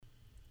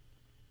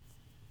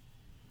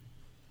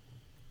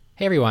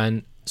Hey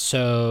everyone.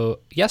 So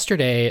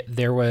yesterday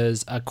there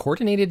was a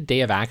coordinated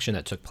day of action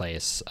that took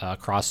place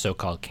across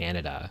so-called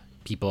Canada.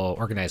 People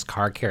organized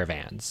car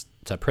caravans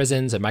to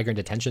prisons and migrant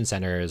detention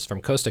centers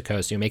from coast to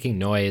coast, making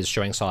noise,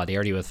 showing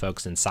solidarity with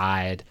folks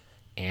inside,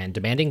 and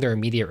demanding their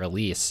immediate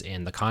release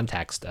in the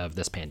context of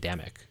this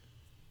pandemic.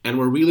 And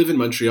where we live in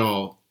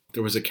Montreal,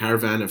 there was a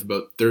caravan of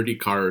about 30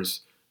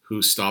 cars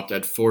who stopped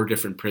at 4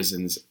 different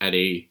prisons at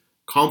a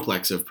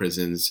complex of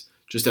prisons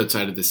just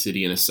outside of the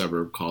city in a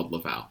suburb called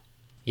Laval.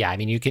 Yeah, I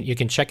mean, you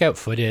can check out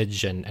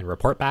footage and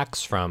report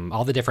backs from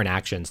all the different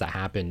actions that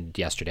happened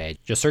yesterday.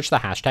 Just search the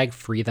hashtag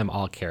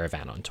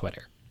 #FreeThemAllCaravan on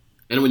Twitter.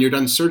 And when you're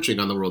done searching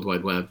on the World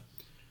Wide Web,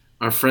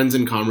 our friends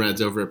and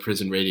comrades over at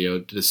Prison Radio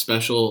did a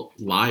special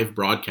live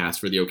broadcast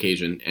for the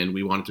occasion, and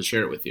we wanted to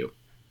share it with you.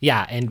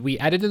 Yeah, and we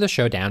edited the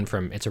show down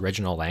from its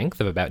original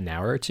length of about an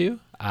hour or two.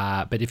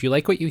 But if you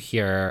like what you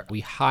hear, we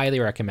highly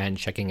recommend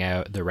checking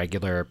out the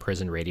regular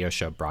Prison Radio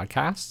Show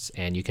broadcasts,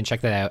 and you can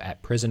check that out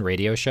at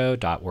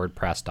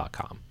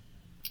prisonradioshow.wordpress.com.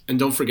 And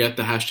don't forget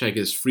the hashtag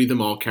is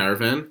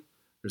FreeThemAllCaravan.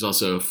 There's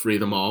also Free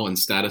Them All and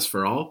Status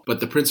for All,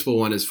 but the principal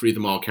one is Free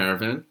Them All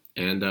Caravan.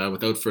 And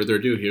without further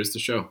ado, here's the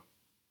show.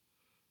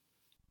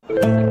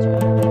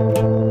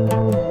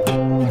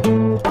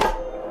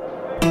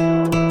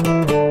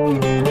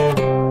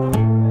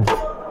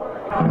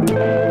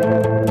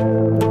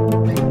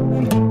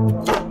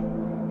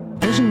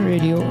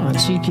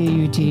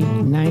 CKUT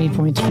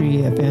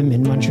 90.3 FM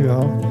in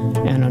Montreal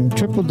and on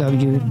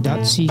www.ckut.ca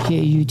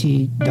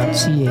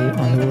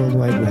on the World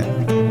Wide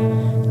Web.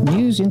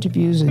 News,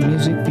 interviews, and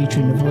music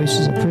featuring the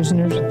voices of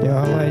prisoners, their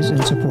allies,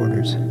 and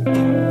supporters.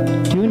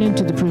 Tune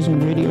into the Prison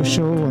Radio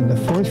Show on the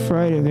 4th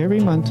Friday of every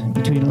month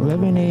between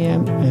 11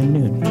 a.m. and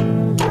noon,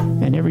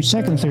 and every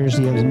second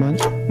Thursday of the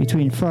month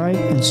between 5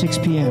 and 6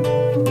 p.m.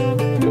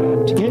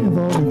 To get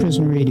involved in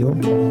Prison Radio,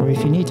 or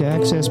if you need to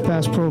access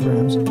past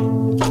programs,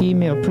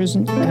 email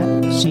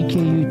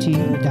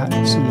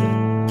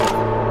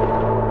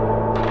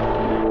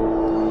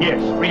prison@ckut.ca.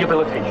 Yes,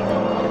 rehabilitation.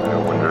 I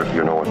wonder if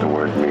you know what the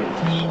word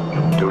means.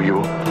 Do you?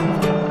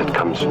 It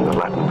comes from the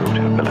Latin root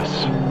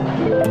habilis.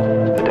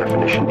 The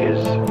definition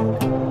is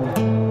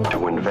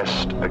to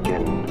invest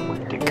again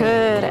with dignity.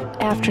 Good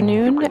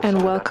afternoon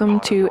and welcome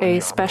to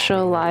a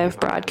special live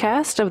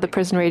broadcast of the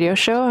Prison Radio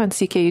Show on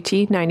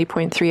CKUT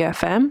 90.3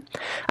 FM.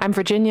 I'm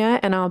Virginia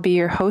and I'll be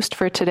your host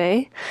for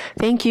today.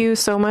 Thank you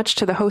so much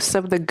to the hosts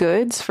of The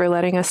Goods for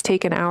letting us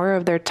take an hour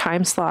of their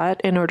time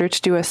slot in order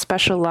to do a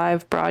special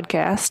live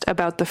broadcast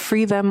about the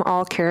Free Them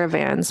All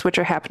caravans, which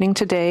are happening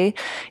today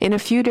in a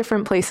few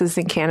different places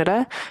in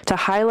Canada to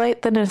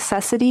highlight the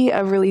necessity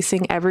of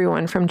releasing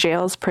everyone from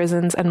jails,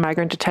 prisons, and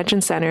migrant detention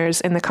centers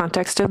in the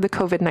context of the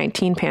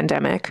COVID-19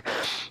 pandemic.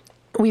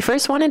 We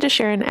first wanted to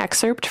share an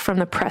excerpt from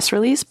the press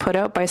release put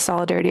out by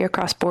Solidarity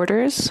Across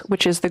Borders,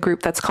 which is the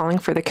group that's calling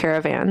for the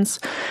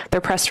caravans.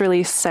 Their press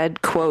release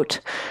said,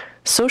 quote,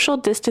 "Social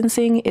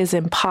distancing is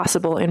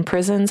impossible in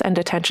prisons and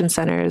detention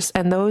centers,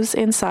 and those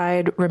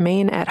inside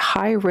remain at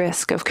high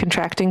risk of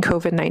contracting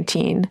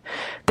COVID-19.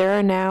 There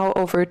are now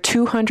over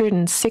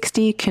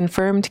 260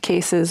 confirmed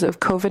cases of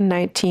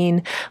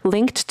COVID-19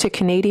 linked to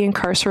Canadian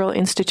carceral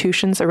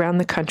institutions around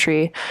the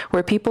country,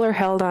 where people are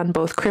held on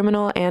both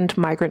criminal and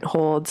migrant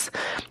holds.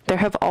 There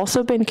have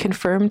also been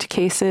confirmed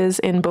cases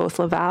in both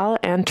Laval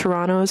and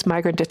Toronto's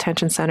migrant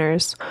detention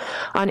centers.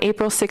 On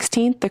April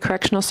 16th, the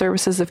Correctional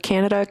Services of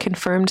Canada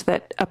confirmed that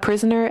a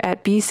prisoner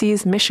at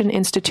BC's Mission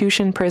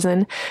Institution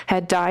prison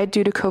had died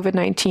due to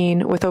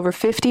COVID-19, with over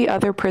 50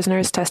 other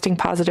prisoners testing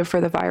positive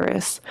for the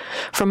virus.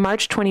 From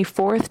March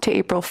 24th to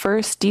April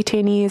 1st,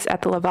 detainees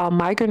at the Laval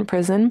Migrant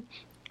Prison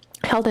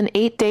held an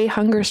 8-day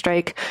hunger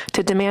strike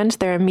to demand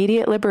their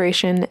immediate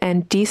liberation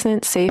and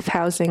decent, safe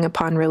housing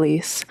upon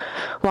release.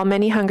 While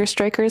many hunger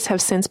strikers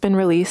have since been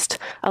released,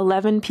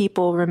 11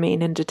 people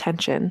remain in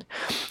detention."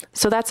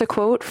 So that's a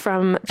quote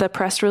from the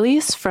press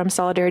release from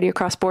Solidarity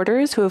Across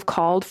Borders, who have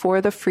called for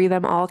the Free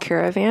Them All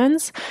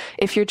caravans.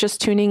 If you're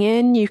just tuning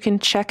in, you can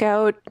check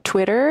out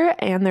Twitter,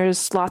 and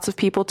there's lots of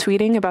people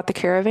tweeting about the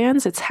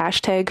caravans. It's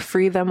hashtag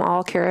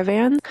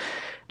 #FreeThemAllCaravan.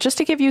 Just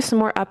to give you some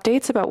more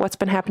updates about what's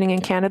been happening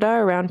in Canada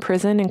around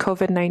prison and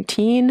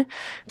COVID-19,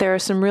 there are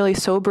some really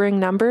sobering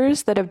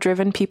numbers that have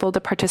driven people to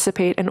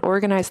participate and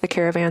organize the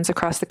caravans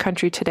across the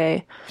country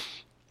today.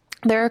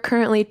 There are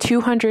currently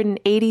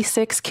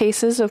 286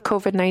 cases of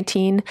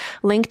COVID-19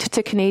 linked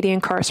to Canadian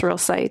carceral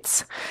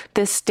sites.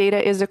 This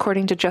data is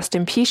according to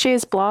Justin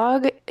Pichet's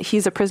blog.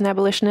 He's a prison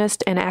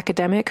abolitionist and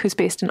academic who's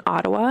based in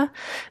Ottawa.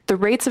 The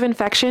rates of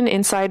infection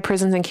inside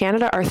prisons in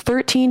Canada are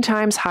 13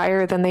 times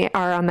higher than they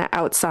are on the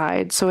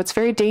outside. So it's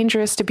very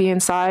dangerous to be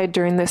inside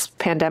during this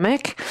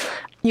pandemic.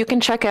 You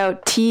can check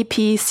out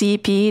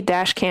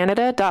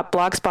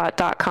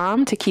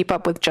tpcp-canada.blogspot.com to keep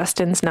up with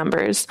Justin's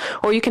numbers,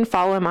 or you can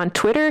follow him on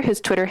Twitter. His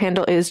Twitter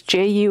handle is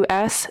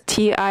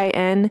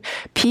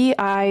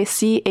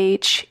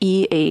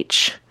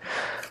JUSTINPICHEH.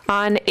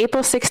 On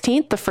April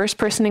 16th, the first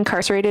person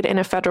incarcerated in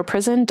a federal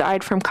prison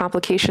died from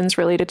complications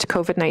related to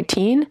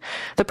COVID-19.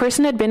 The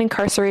person had been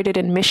incarcerated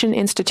in Mission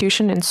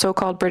Institution in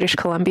so-called British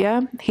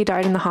Columbia. He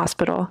died in the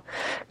hospital.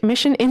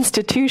 Mission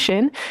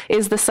Institution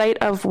is the site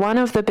of one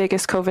of the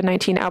biggest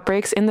COVID-19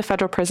 outbreaks in the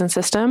federal prison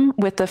system,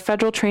 with the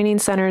Federal Training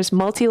Center's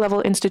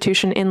multi-level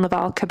institution in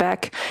Laval,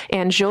 Quebec,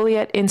 and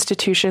Joliette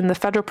Institution, the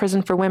federal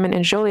prison for women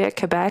in Joliette,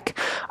 Quebec,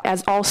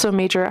 as also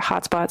major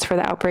hotspots for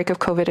the outbreak of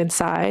COVID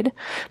inside.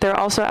 There are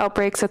also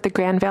outbreaks at the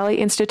Grand Valley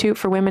Institute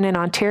for Women in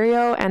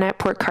Ontario and at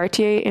Port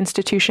Cartier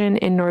Institution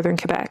in northern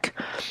Quebec.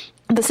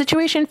 The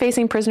situation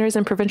facing prisoners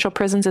in provincial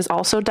prisons is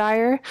also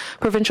dire.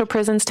 Provincial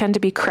prisons tend to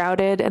be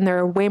crowded, and there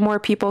are way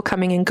more people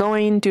coming and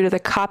going due to the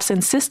cops'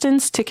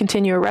 insistence to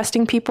continue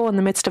arresting people in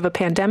the midst of a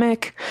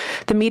pandemic.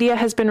 The media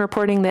has been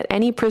reporting that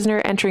any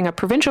prisoner entering a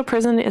provincial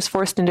prison is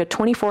forced into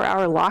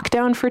 24-hour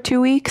lockdown for 2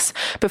 weeks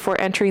before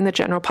entering the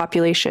general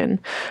population.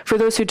 For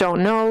those who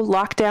don't know,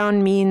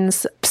 lockdown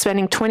means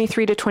spending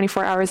 23 to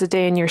 24 hours a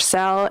day in your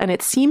cell, and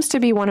it seems to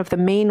be one of the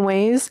main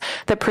ways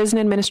that prison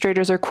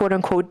administrators are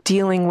quote-unquote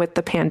dealing with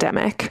the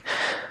pandemic.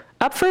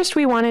 Up first,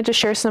 we wanted to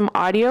share some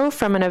audio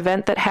from an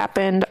event that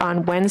happened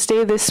on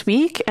Wednesday this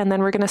week, and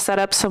then we're going to set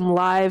up some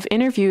live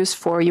interviews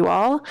for you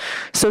all.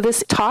 So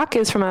this talk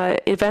is from an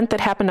event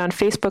that happened on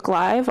Facebook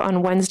Live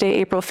on Wednesday,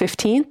 April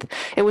 15th.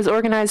 It was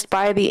organized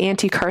by the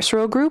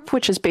Anti-Carceral Group,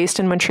 which is based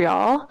in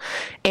Montreal.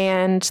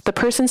 And the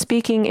person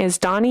speaking is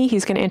Donnie.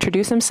 He's going to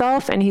introduce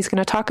himself, and he's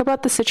going to talk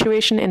about the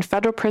situation in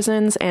federal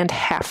prisons and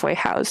halfway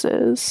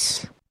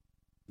houses.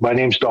 My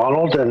name's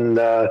Donald, and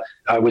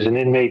I was an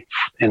inmate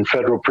in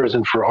federal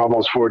prison for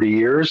almost 40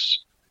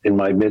 years, in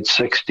my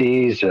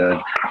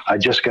mid-60s. I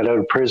just got out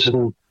of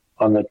prison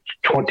on the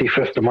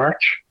 25th of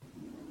March,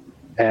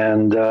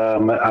 and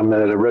I'm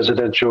at a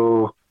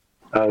residential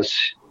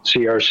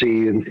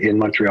CRC in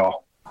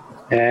Montreal.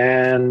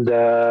 And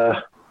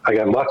I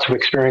got lots of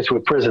experience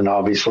with prison,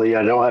 obviously.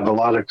 I don't have a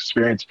lot of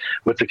experience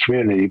with the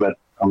community, but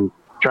I'm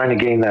trying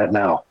to gain that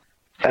now.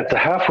 At the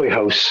halfway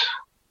house,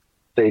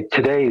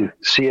 today,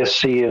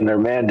 CSC and they're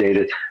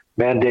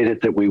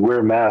mandated that we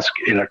wear masks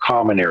in a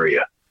common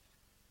area.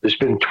 There's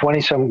been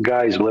 20-some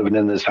guys living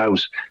in this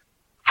house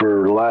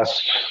for the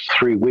last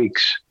 3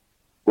 weeks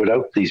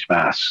without these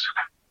masks.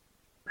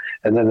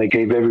 And then they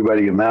gave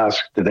everybody a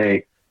mask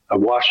today, a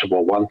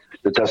washable one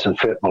that doesn't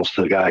fit most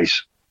of the guys.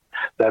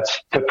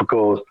 That's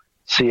typical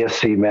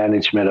CSC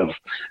management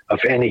of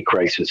any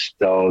crisis.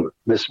 They'll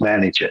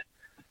mismanage it.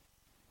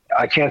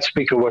 I can't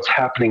speak of what's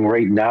happening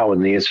right now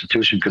in the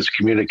institution because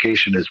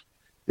communication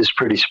is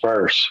pretty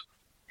sparse.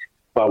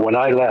 But when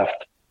I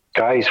left,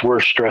 guys were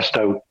stressed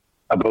out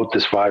about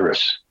this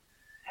virus.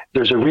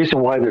 There's a reason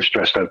why they're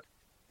stressed out.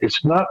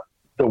 It's not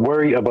the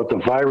worry about the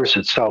virus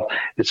itself.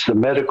 It's the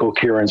medical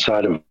care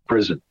inside of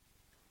prison.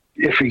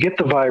 If you get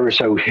the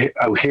virus out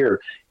here,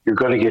 you're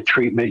going to get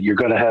treatment. You're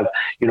going to have,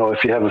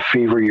 if you have a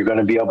fever, you're going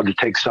to be able to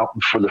take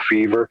something for the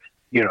fever.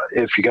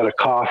 If you got a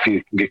cough,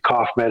 you can get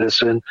cough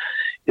medicine.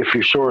 If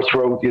you're sore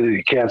throat,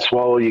 you can't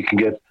swallow, you can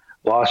get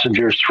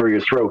lozenges for your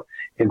throat.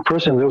 In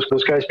prison,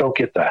 those guys don't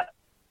get that.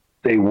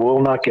 They will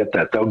not get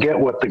that. They'll get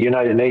what the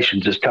United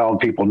Nations is telling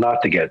people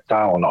not to get,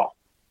 Tylenol.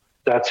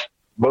 That's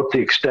about the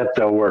extent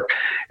they'll work.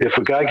 If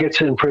a guy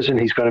gets in prison,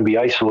 he's going to be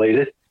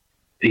isolated.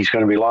 He's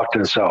going to be locked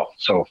in a cell.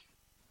 So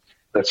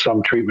that's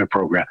some treatment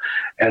program.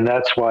 And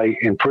that's why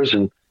in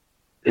prison,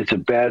 it's a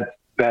bad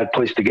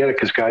place to get it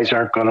because guys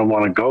aren't going to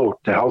want to go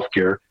to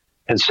healthcare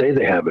and say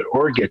they have it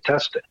or get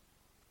tested.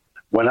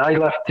 When I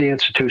left the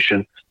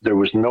institution, there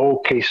was no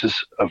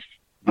cases of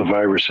the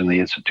virus in the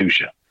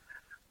institution.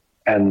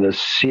 And the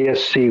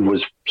CSC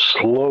was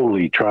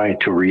slowly trying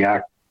to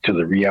react to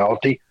the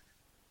reality,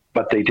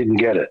 but they didn't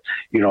get it.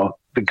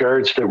 The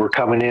guards that were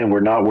coming in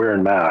were not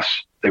wearing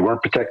masks. They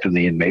weren't protecting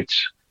the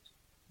inmates.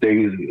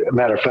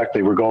 Matter of fact,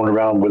 they were going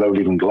around without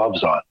even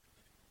gloves on.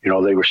 They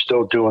were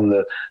still doing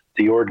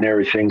the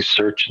ordinary things,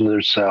 searching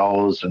their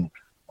cells and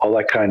all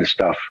that kind of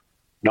stuff,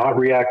 not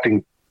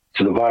reacting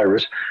to the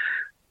virus.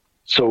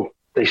 So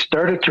they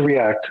started to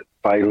react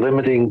by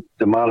limiting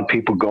the amount of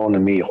people going to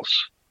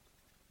meals.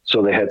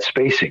 So they had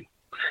spacing.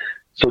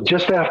 So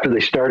just after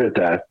they started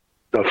that,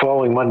 the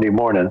following Monday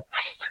morning,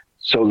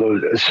 so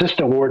the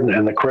assistant warden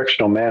and the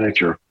correctional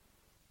manager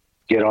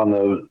get on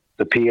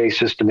the PA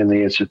system in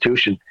the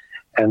institution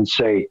and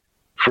say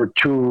for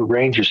 2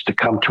 rangers to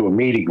come to a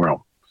meeting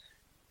room.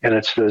 And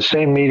it's the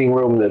same meeting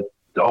room that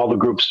all the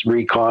groups,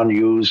 Recon,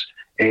 use,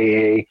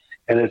 AA,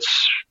 and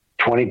it's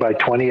 20 by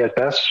 20 at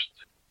best.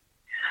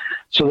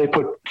 So they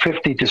put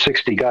 50 to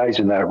 60 guys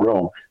in that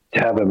room to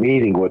have a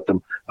meeting with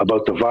them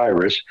about the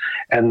virus.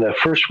 And the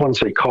first ones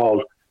they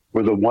called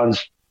were the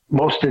ones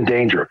most in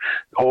danger,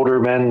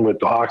 older men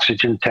with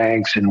oxygen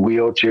tanks and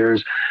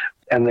wheelchairs.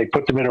 And they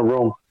put them in a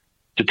room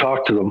to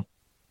talk to them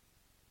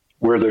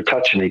where they're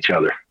touching each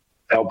other,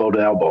 elbow to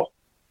elbow.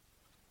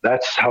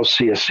 That's how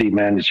CSC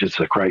manages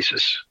the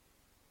crisis.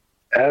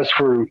 As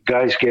for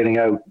guys getting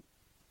out,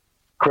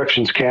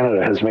 Corrections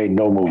Canada has made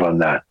no move on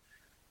that,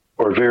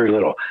 or very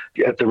little.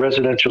 At the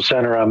residential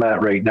center I'm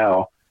at right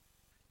now,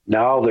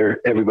 Now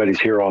everybody's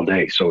here all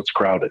day, so it's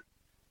crowded.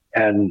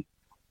 And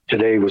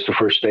today was the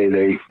first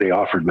day they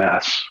offered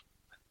masks.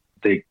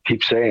 They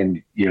keep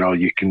saying,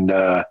 you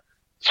can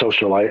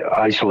social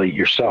isolate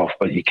yourself,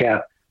 but you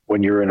can't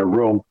when you're in a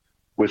room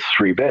with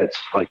 3 beds,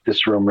 like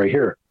this room right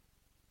here.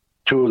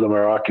 2 of them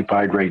are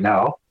occupied right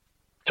now.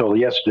 Till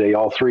yesterday,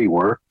 all 3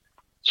 were.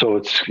 So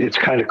it's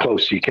kind of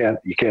close. You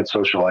can't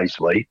social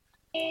isolate.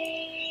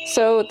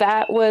 So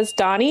that was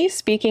Donnie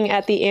speaking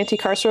at the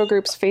Anti-Carceral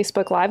Group's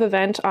Facebook Live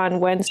event on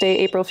Wednesday,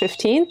 April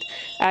 15th.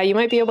 You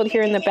might be able to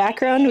hear in the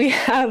background, we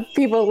have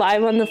people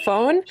live on the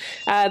phone.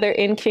 They're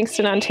in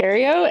Kingston,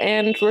 Ontario,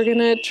 and we're going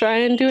to try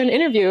and do an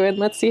interview, and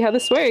let's see how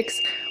this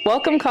works.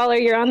 Welcome, caller.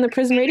 You're on the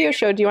Prison Radio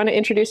Show. Do you want to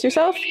introduce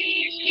yourself?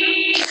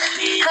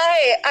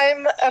 Hi,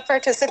 I'm a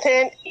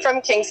participant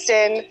from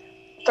Kingston,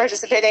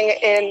 participating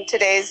in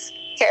today's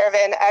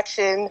caravan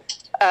action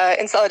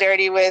in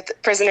solidarity with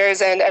prisoners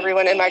and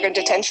everyone in migrant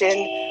detention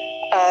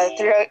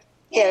throughout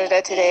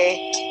Canada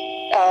today.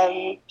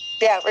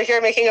 We're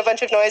here making a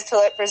bunch of noise to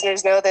let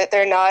prisoners know that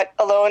they're not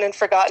alone and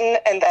forgotten,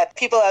 and that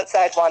people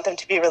outside want them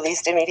to be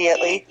released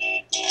immediately.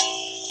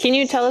 Can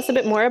you tell us a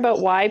bit more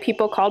about why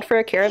people called for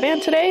a caravan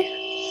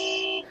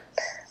today?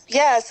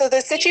 Yeah, so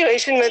the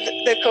situation with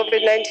the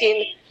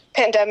COVID-19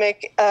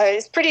 pandemic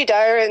is pretty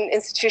dire in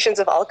institutions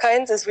of all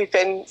kinds, as we've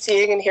been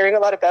seeing and hearing a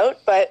lot about.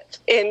 But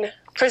in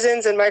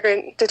prisons and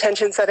migrant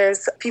detention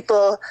centers,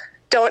 people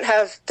don't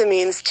have the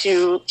means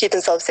to keep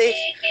themselves safe,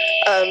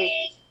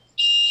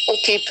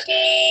 keep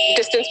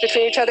distance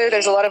between each other.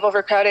 There's a lot of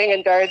overcrowding,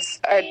 and guards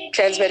are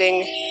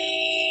transmitting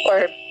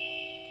or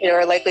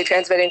are likely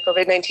transmitting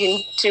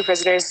COVID-19 to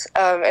prisoners.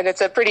 And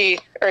it's a pretty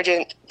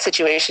urgent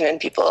situation, and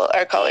people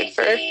are calling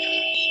for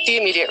the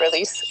immediate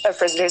release of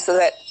prisoners so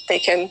that they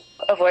can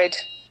avoid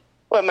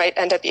what might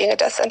end up being a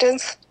death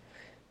sentence.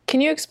 Can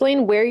you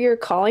explain where you're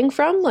calling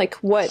from? Like,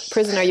 what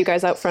prison are you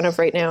guys out front of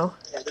right now?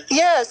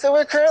 Yeah, so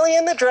we're currently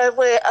in the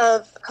driveway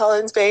of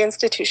Collins Bay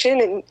Institution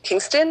in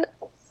Kingston,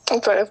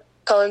 in front of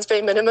Collins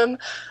Bay Minimum,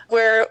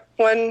 where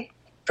one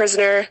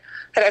prisoner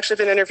had actually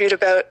been interviewed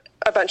about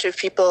a bunch of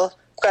people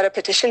got a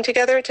petition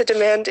together to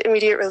demand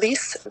immediate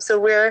release. So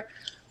we're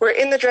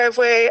in the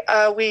driveway.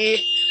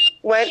 We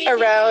went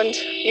around.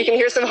 You can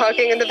hear some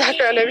honking in the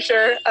background, I'm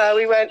sure.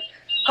 We went,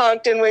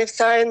 honked, and waved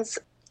signs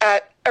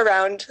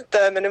around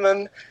the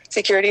minimum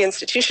security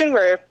institution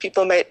where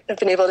people might have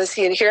been able to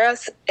see and hear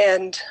us,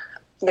 and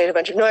made a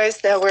bunch of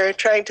noise. Now we're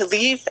trying to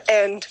leave,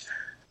 and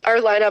our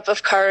lineup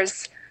of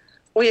cars,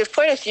 we have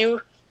quite a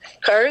few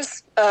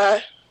cars,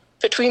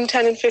 between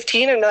 10 and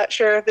 15, I'm not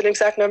sure of an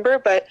exact number,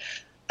 but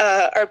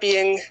are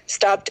being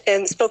stopped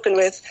and spoken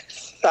with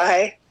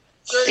by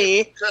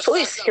the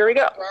police. Here we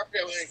go.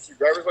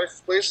 Driver's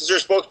license, please. Is there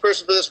a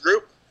spokesperson for this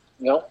group?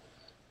 No.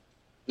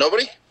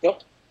 Nobody?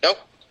 Nope. Nope.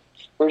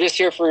 We're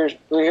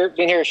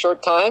been here a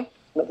short time.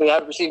 We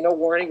have received no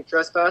warning of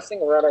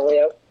trespassing. We're on our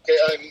way out. Okay,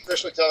 I'm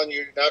officially telling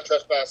you, you're not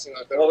trespassing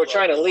on federal Well, we're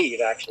trying to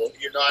leave, actually.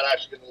 You're not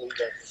actually going to leave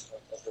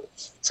that.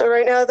 So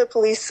right now the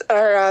police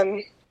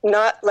are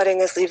not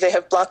letting us leave. They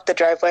have blocked the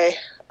driveway.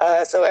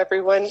 So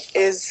everyone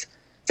is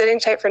sitting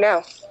tight for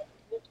now.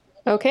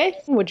 Okay.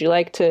 Would you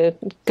like to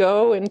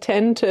go and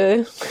tend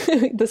to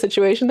the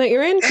situation that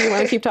you're in? Do you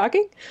want to keep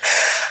talking?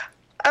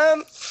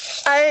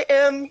 I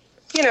am,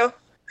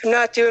 I'm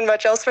not doing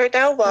much else right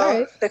now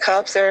while the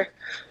cops are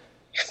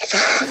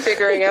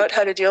figuring out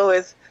how to deal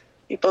with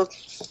people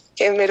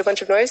came and made a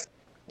bunch of noise.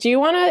 Do you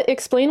want to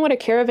explain what a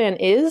caravan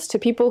is to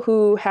people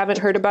who haven't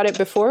heard about it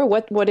before?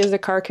 What is a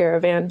car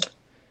caravan?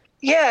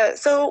 Yeah,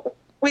 so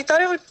we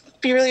thought it would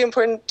be really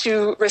important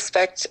to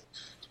respect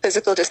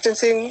physical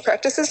distancing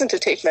practices and to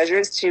take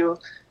measures to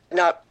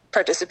not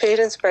participate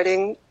in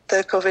spreading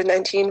the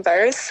COVID-19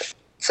 virus.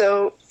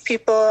 So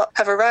people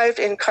have arrived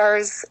in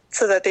cars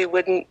so that they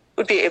would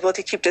be able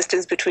to keep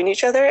distance between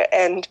each other,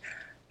 and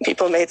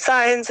people made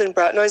signs and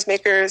brought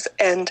noisemakers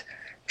and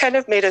kind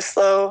of made a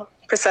slow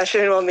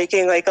procession while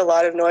making a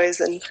lot of noise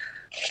and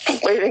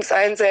waving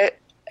signs at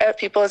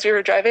people as we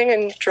were driving,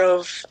 and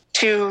drove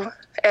to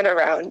and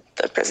around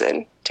the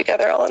prison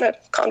together all in a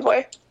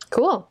convoy.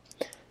 Cool.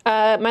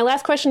 My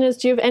last question is,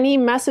 do you have any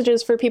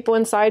messages for people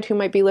inside who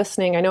might be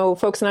listening? I know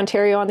folks in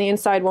Ontario on the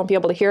inside won't be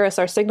able to hear us.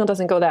 Our signal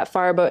doesn't go that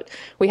far, but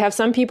we have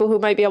some people who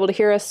might be able to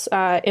hear us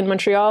in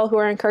Montreal who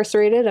are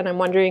incarcerated, and I'm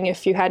wondering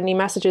if you had any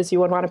messages you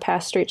would want to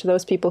pass straight to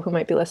those people who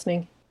might be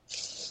listening.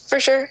 For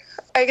sure.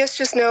 I guess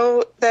just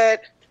know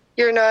that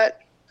you're not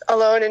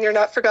alone and you're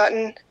not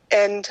forgotten,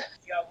 and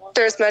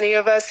there's many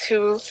of us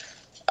who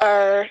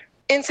are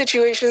in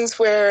situations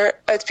where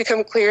it's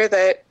become clear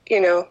that,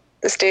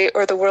 the state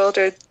or the world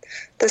or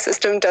the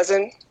system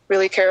doesn't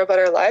really care about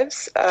our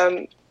lives.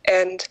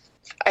 And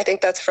I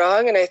think that's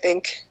wrong, and I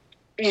think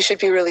you should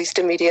be released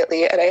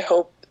immediately. And I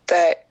hope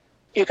that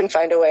you can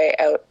find a way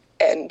out,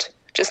 and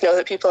just know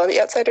that people on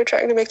the outside are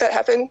trying to make that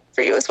happen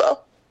for you as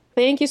well.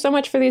 Thank you so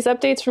much for these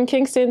updates from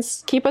Kingston.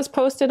 Keep us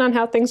posted on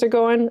how things are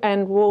going,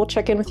 and we'll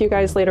check in with you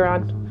guys later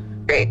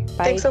on. Great.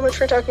 Bye. Thanks so much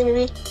for talking to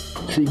me.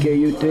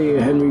 CKUT,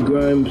 Henry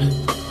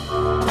Grimes.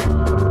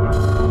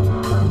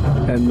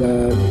 And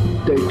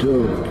stay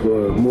tuned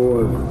for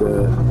more of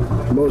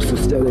the most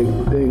aesthetic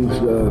things,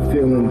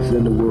 feelings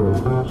in the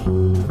world.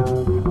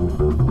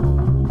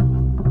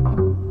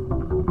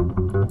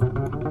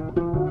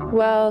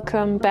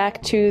 Welcome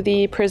back to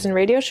the Prison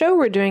Radio Show.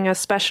 We're doing a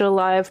special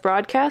live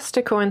broadcast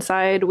to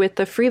coincide with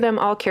the Free Them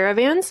All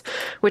caravans,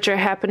 which are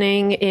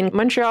happening in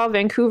Montreal,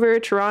 Vancouver,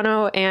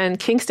 Toronto, and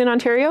Kingston,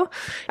 Ontario.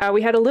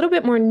 We had a little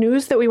bit more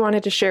news that we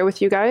wanted to share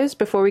with you guys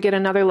before we get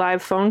another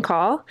live phone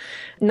call.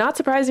 Not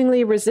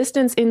surprisingly,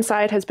 resistance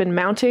inside has been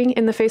mounting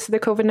in the face of the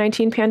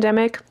COVID-19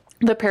 pandemic.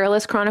 The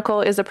Perilous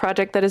Chronicle is a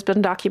project that has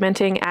been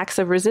documenting acts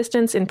of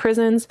resistance in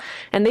prisons,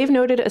 and they've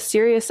noted a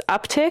serious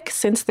uptick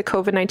since the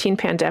COVID-19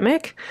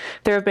 pandemic.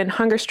 There have been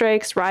hunger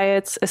strikes,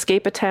 riots,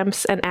 escape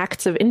attempts, and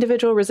acts of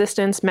individual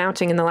resistance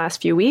mounting in the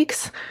last few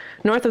weeks.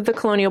 North of the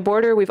colonial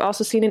border, we've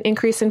also seen an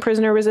increase in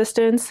prisoner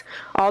resistance,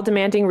 all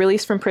demanding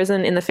release from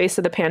prison in the face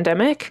of the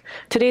pandemic.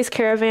 Today's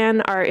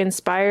caravan are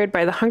inspired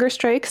by the hunger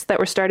strikes that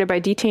were started by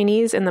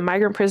detainees in the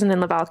migrant prison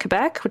in Laval,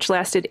 Quebec, which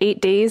lasted 8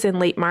 days in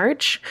late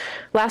March.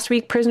 Last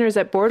week, prisoners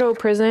at Bordeaux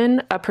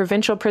Prison, a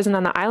provincial prison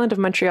on the island of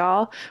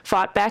Montreal,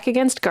 fought back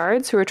against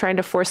guards who were trying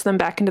to force them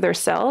back into their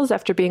cells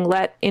after being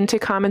let into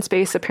common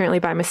space apparently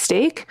by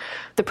mistake.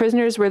 The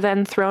prisoners were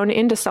then thrown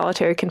into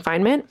solitary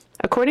confinement.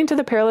 According to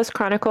the Perilous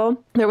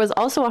Chronicle, there was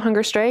also a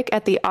hunger strike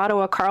at the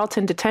Ottawa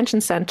Carleton Detention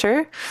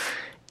Centre.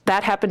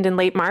 That happened in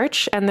late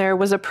March, and there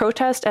was a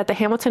protest at the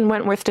Hamilton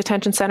Wentworth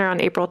Detention Centre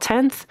on April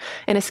 10th,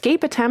 an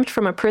escape attempt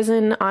from a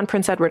prison on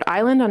Prince Edward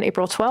Island on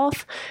April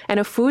 12th, and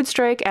a food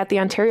strike at the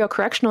Ontario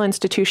Correctional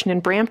Institution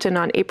in Brampton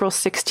on April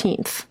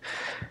 16th.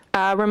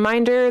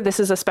 Reminder,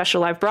 this is a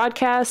special live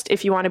broadcast.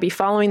 If you want to be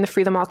following the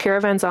Free Them All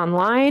Caravans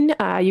online,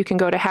 you can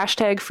go to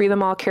hashtag Free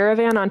Them All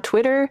Caravan on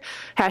Twitter,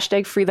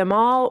 hashtag Free Them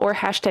All, or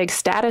hashtag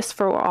Status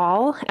for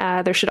All.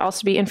 There should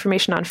also be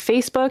information on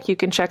Facebook. You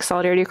can check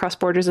Solidarity Across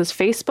Borders'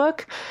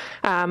 Facebook.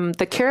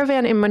 The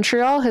caravan in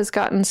Montreal has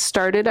gotten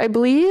started, I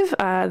believe.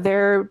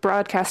 They're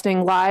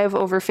broadcasting live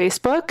over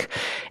Facebook,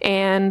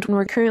 and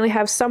we currently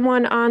have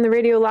someone on the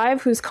radio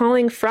live who's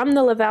calling from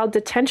the Laval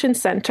Detention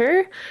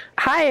Center.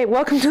 Hi,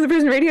 welcome to the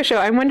Prison Radio Show.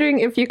 I'm wondering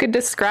if you could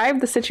describe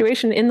the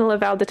situation in the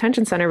Laval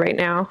Detention Center right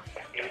now.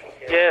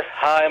 Yes,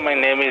 hi, my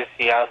name is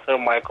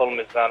Yasser Michael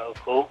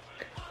Mizanoku,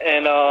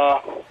 and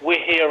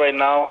we're here right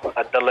now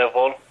at the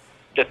Laval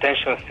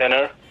Detention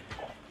Center.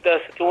 The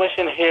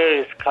situation here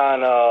is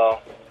kind of,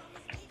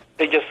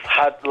 they just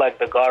had like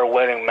the guard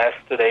wearing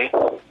masks today.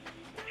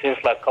 Since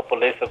like a couple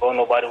days ago,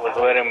 nobody was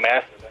wearing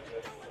masks,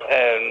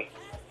 and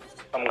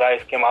some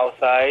guys came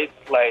outside,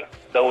 like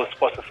they were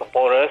supposed to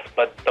support us,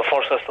 but they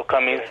forced us to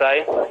come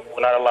inside.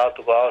 We're not allowed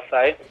to go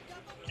outside.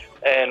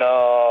 And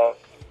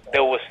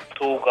there was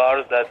 2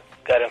 guards that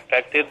got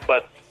infected,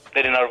 but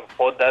they did not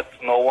report that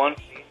to no one.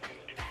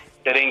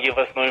 They didn't give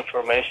us no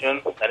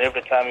information, and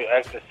every time you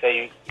ask, they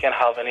say you can't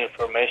have any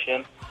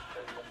information.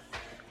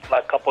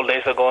 Like a couple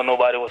days ago,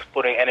 nobody was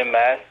putting any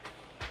mask.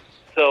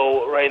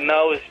 So right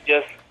now, it's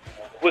just,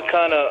 we're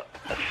kind of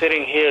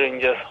sitting here and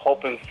just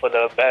hoping for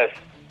the best,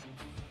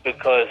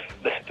 because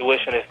the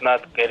situation is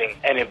not getting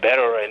any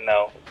better right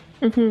now.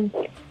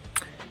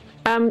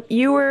 Mm-hmm.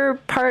 You were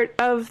part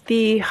of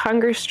the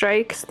hunger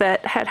strikes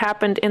that had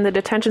happened in the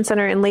detention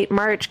center in late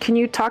March. Can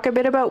you talk a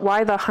bit about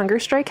why the hunger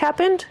strike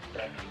happened?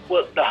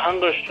 Well, the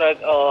hunger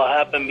strike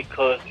happened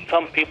because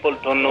some people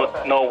do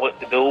not know what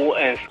to do,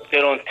 and they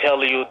don't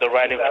tell you the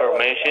right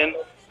information.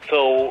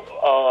 So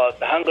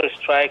the hunger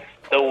strikes,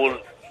 they will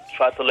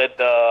try to let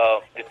the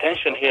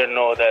detention here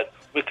know that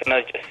we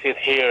cannot just sit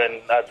here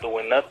and not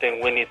doing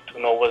nothing. We need to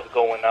know what's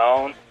going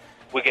on.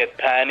 We get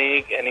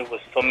panic, and it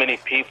was so many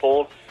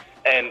people,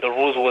 and the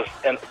rules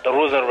and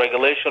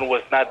regulation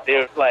was not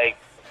there. Like,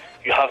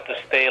 you have to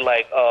stay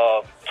like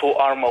 2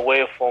 arms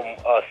away from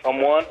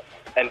someone,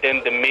 and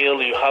then the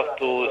meal you have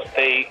to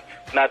stay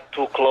not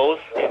too close.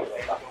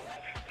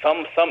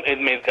 Some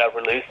inmates got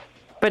released,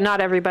 but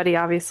not everybody,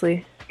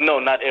 obviously. No,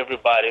 not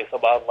everybody. It's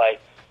about like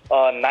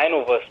 9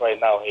 of us right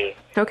now here.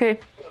 Okay.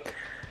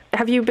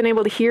 Have you been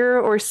able to hear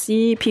or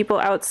see people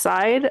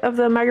outside of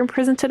the migrant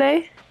prison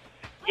today?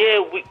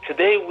 Yeah,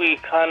 today we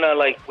kind of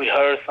like, we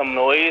heard some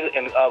noise,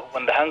 and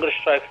when the hunger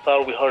strike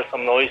started, we heard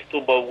some noise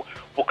too, but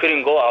we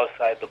couldn't go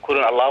outside. They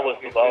couldn't allow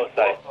us to go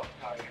outside.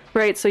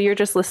 Right, so you're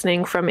just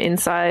listening from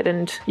inside,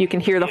 and you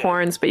can hear the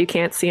horns, but you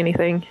can't see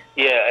anything.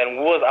 Yeah, and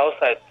we was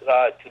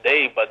outside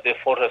today, but they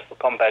forced us to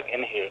come back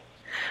in here.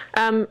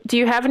 Do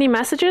you have any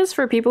messages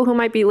for people who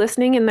might be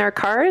listening in their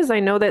cars?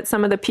 I know that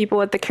some of the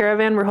people at the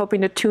caravan were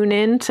hoping to tune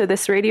in to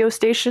this radio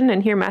station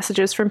and hear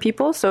messages from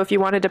people. So if you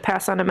wanted to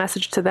pass on a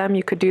message to them,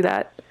 you could do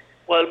that.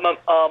 Well,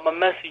 my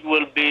message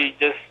will be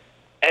just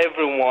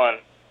everyone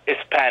is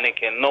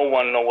panicking. No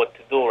one knows what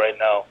to do right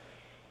now.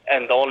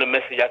 And the only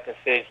message I can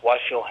say is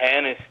wash your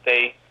hands and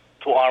stay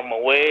 2 arms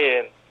away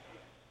and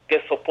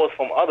get support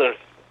from others.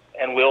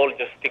 And we all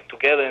just stick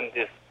together in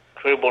this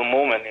terrible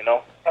moment, you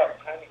know.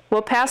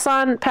 Well, pass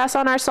on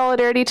our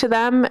solidarity to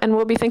them, and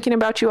we'll be thinking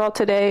about you all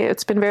today.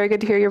 It's been very good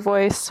to hear your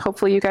voice.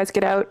 Hopefully you guys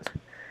get out.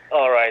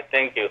 All right,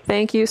 thank you.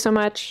 Thank you so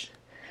much.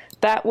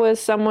 that was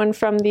someone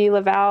from the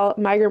Laval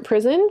migrant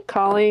prison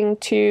calling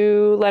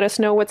to let us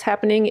know what's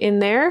happening in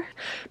there.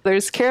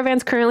 There's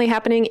caravans currently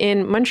happening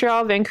in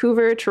Montreal,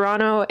 Vancouver,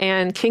 Toronto,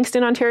 and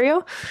Kingston,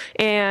 Ontario.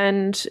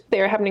 And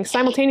they're happening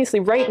simultaneously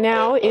right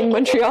now in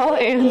Montreal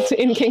and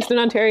in Kingston,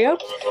 Ontario.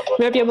 You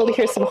might be able to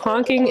hear some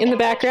honking in the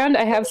background.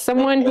 I have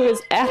someone who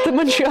is at the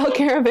Montreal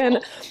caravan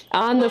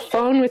on the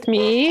phone with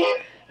me.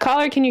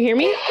 Caller, can you hear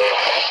me?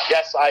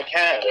 Yes, I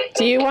can.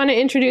 Do you want to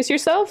introduce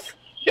yourself?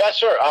 Yeah,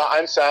 sure.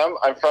 I'm Sam.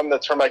 I'm from the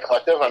Termite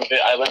Collective.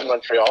 I live in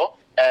Montreal,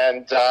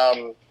 and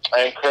I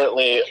am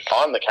currently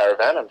on the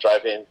caravan. I'm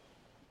driving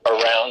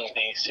around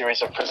the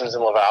series of prisons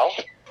in Laval.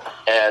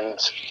 And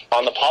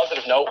on the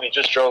positive note, we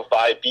just drove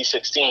by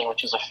B16,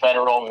 which is a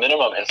federal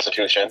minimum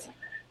institution.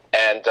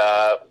 And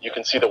you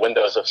can see the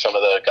windows of some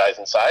of the guys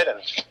inside, and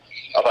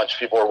a bunch of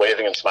people were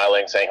waving and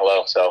smiling, saying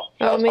hello. So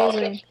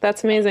amazing. Awesome.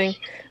 That's amazing.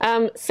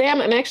 Sam,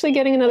 I'm actually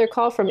getting another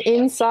call from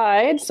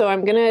inside, so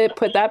I'm going to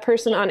put that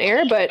person on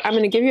air, but I'm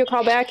going to give you a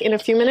call back in a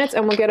few minutes,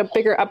 and we'll get a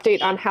bigger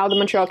update on how the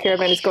Montreal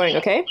caravan is going,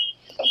 okay?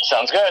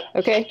 Sounds good.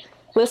 Okay.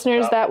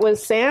 Listeners, that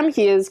was Sam.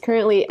 He is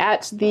currently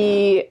at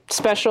the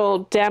special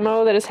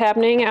demo that is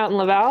happening out in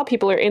Laval.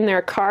 People are in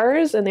their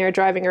cars, and they are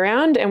driving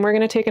around, and we're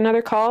going to take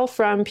another call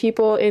from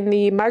people in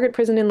the migrant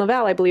prison in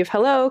Laval, I believe.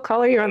 Hello,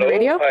 caller, you're on the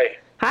radio. Hi.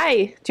 Hi.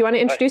 Do you want to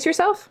introduce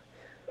yourself?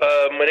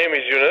 My name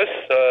is Yunus.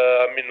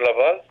 I'm in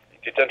Laval,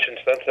 detention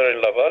center in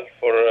Laval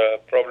for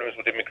problems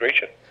with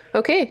immigration.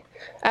 Okay.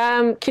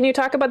 Can you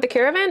talk about the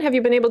caravan? Have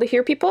you been able to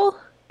hear people?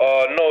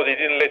 No, they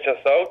didn't let us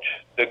out.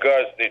 The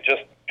guards, they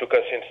just took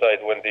us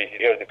inside when they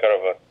hear the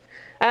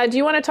caravan. Do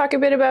you want to talk a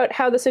bit about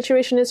how the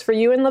situation is for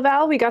you in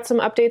Laval? We got some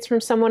updates from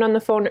someone on the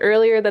phone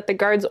earlier that the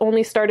guards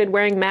only started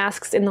wearing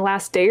masks in the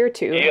last day or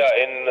two. Yeah,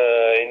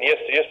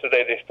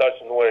 yesterday they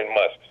started wearing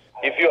masks.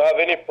 If you have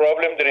any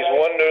problem, there is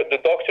one nurse. The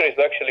doctor is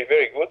actually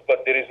very good,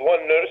 but there is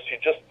one nurse. She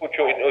just put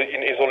you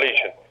in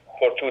isolation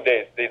for 2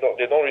 days. They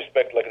don't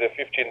respect like the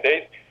 15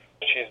 days.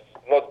 She's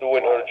not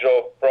doing her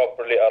job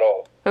properly at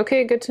all.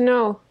 Okay, good to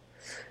know.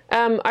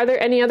 Are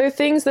there any other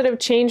things that have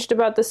changed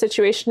about the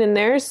situation in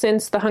there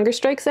since the hunger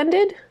strikes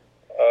ended?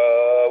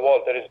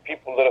 Well, there is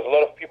a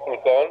lot of people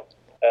gone,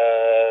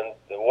 and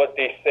what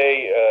they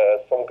say,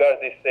 some guys,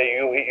 they say,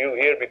 you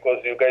here because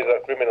you guys are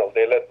criminal.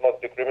 They let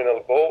not the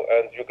criminal go,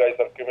 and you guys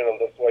are criminal,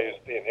 that's why you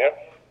stay in here.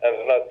 And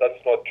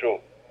that's not true.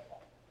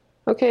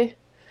 Okay.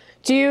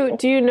 Do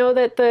you know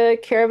that the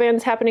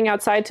caravans happening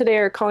outside today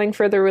are calling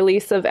for the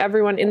release of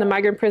everyone in the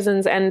migrant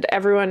prisons and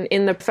everyone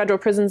in the federal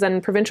prisons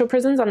and provincial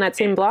prisons on that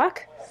same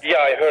block? Yeah,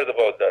 I heard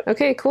about that.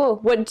 Okay, cool.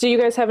 What do you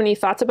guys have any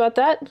thoughts about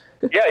that?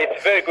 Yeah, it's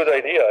a very good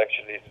idea,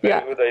 actually. It's a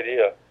very good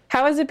idea.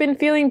 How has it been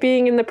feeling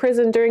being in the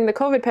prison during the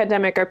COVID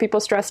pandemic? Are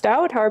people stressed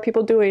out? How are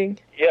people doing?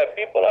 Yeah,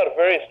 people are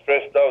very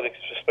stressed out,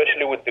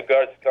 especially with the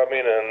guards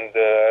coming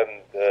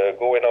and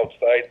going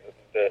outside.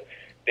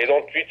 They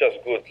don't treat us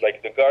good.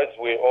 Like the guards,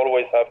 we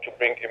always have to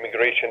bring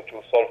immigration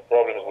to solve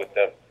problems with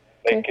them.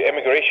 Like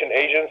immigration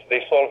agents,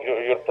 they solve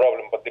your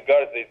problem, but the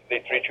guards, they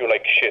treat you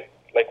like shit,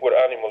 like we're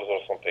animals or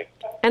something.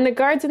 And the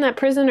guards in that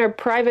prison are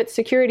private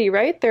security,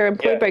 right? They're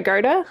employed by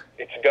Garda?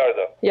 It's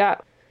Garda. Yeah.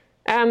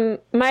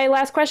 My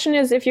last question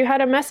is, if you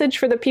had a message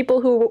for the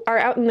people who are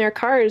out in their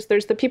cars,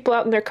 there's the people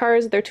out in their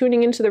cars, they're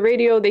tuning into the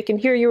radio, they can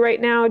hear you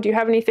right now. Do you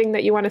have anything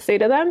that you want to say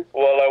to them?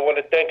 Well, I want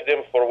to thank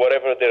them for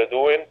whatever they're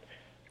doing,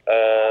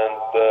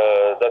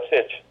 and that's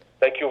it.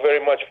 Thank you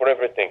very much for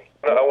everything.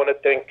 I want to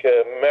thank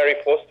Mary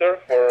Foster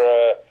for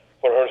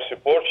her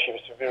support.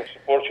 She's been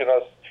supporting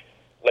us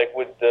like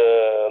with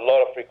a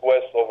lot of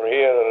requests over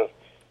here.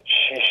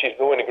 She's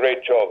doing a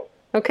great job.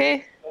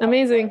 Okay,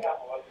 amazing.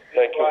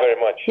 Thank you very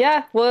much.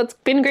 Yeah, well, it's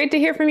been great to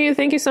hear from you.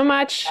 Thank you so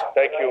much.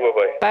 Thank you.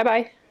 Bye-bye.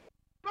 Bye-bye.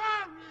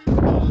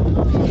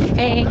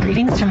 Hey,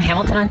 greetings from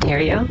Hamilton,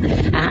 Ontario.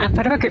 I'm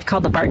part of a group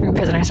called the Barton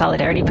Prisoner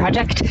Solidarity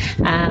Project.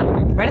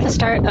 Right at the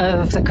start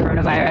of the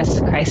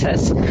coronavirus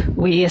crisis,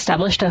 we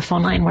established a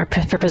phone line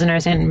for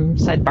prisoners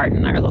inside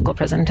Barton, our local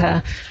prison,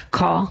 to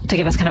call to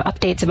give us kind of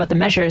updates about the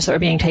measures that were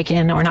being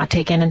taken or not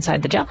taken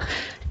inside the jail.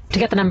 To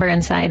get the number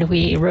inside,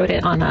 we wrote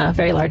it on a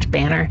very large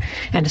banner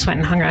and just went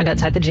and hung around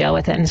outside the jail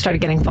with it and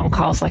started getting phone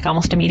calls like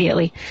almost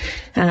immediately.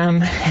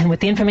 And with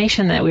the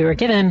information that we were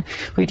given,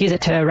 we'd use it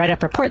to write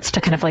up reports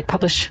to kind of like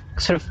publish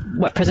sort of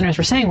what prisoners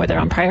were saying, with their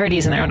own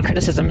priorities and their own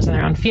criticisms and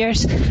their own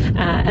fears,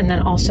 and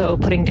then also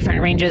putting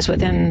different ranges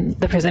within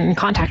the prison in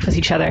contact with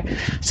each other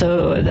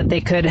so that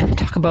they could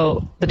talk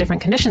about the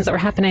different conditions that were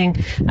happening,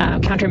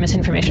 counter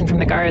misinformation from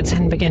the guards,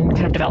 and begin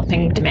kind of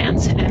developing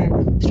demands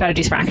and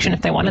strategies for action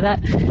if they wanted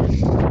that.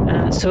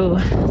 So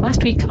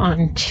last week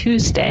on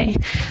Tuesday,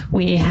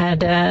 we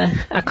had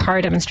a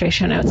car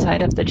demonstration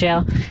outside of the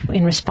jail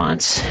in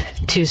response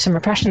to some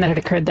repression that had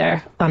occurred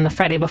there on the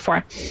Friday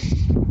before.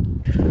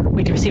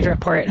 we received a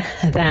report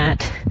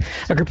that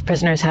a group of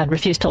prisoners had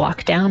refused to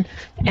lock down,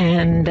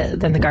 and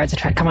then the guards had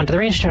tried to come onto the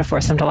range to try to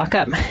force them to lock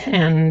up,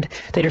 and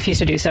they'd refused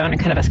to do so, and it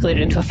kind of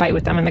escalated into a fight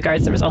with them and the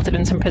guards that resulted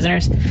in some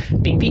prisoners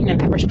being beaten and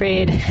pepper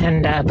sprayed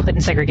and put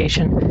in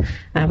segregation.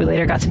 We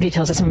later got some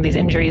details that some of these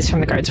injuries from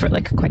the guards were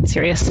quite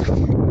serious,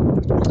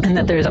 and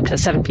that there's up to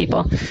 7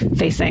 people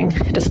facing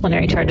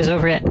disciplinary charges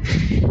over it.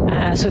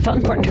 So it felt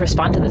important to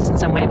respond to this in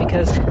some way,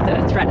 because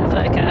the threat of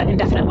an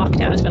indefinite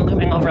lockdown has been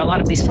looming over a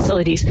lot of these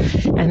facilities,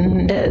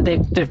 and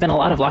there've been a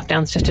lot of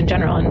lockdowns just in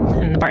general,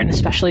 and the Barton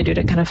especially, due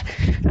to kind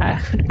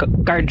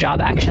of guard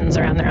job actions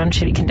around their own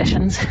shitty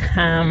conditions.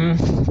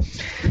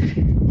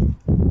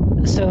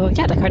 So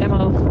yeah, the car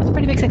demo was a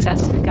pretty big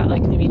success. Got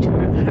maybe 2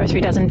 or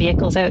 3 dozen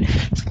vehicles out,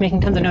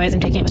 making tons of noise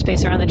and taking up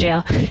space around the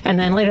jail. And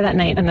then later that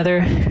night,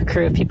 another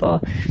crew of people,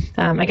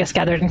 I guess,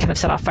 gathered and kind of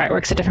set off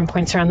fireworks at different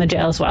points around the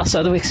jail as well.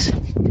 So the weeks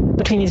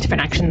between these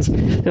different actions,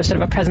 there was sort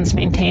of a presence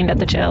maintained at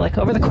the jail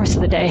over the course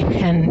of the day.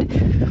 And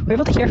we were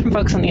able to hear from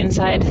folks on the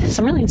inside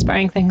some really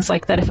inspiring things,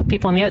 like that if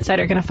people on the outside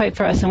are going to fight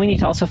for us, then we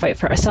need to also fight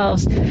for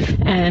ourselves.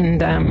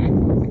 And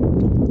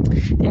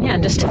yeah,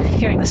 just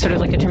hearing this sort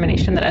of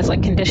determination that as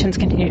conditions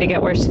continue to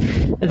get worse,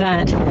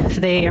 that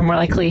they are more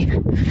likely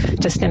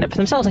to stand up for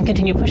themselves and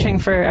continue pushing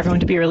for everyone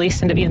to be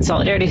released and to be in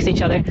solidarity with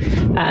each other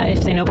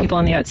if they know people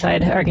on the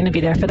outside are going to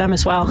be there for them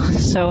as well.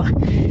 So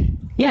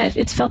yeah,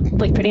 it's felt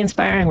pretty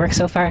inspiring work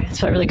so far.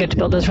 It's felt really good to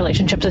build those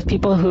relationships with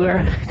people who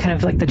are kind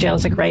of the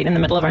jail's right in the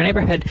middle of our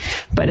neighborhood,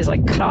 but is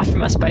cut off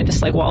from us by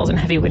just walls and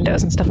heavy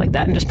windows and stuff like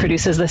that, and just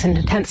produces this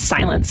intense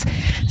silence.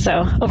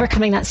 So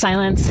overcoming that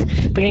silence,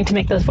 beginning to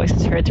make those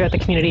voices heard throughout the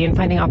community, and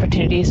finding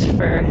opportunities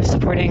for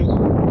supporting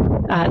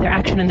their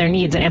action and their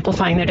needs and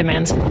amplifying their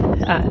demands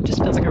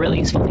just feels like a really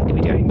useful thing to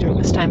be doing during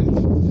this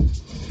time.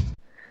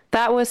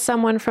 That was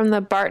someone from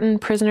the Barton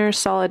Prisoner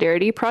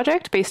Solidarity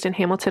Project based in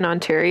Hamilton,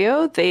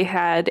 Ontario. They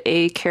had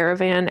a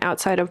caravan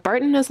outside of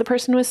Barton, as the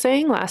person was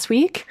saying, last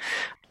week.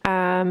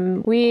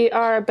 We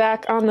are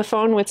back on the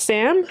phone with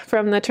Sam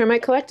from the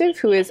Termite Collective,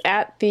 who is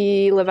at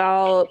the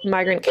Laval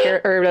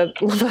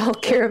Laval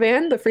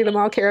Caravan, the Free Them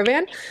All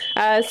Caravan.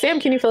 Sam,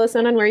 can you fill us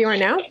in on where you are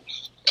now?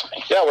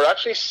 Yeah, we're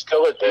actually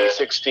still at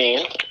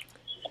D16.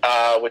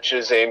 Which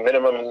is a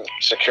minimum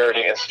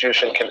security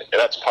institution.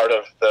 That's part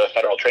of the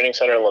Federal Training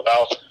Center in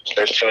Laval.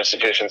 There's 2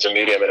 institutions, a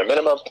medium and a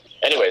minimum.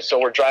 Anyway, so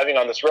we're driving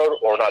on this road,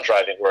 or not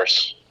driving, we're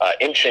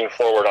inching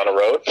forward on a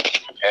road,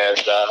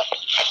 and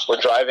we're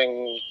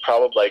driving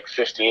probably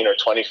 15 or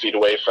 20 feet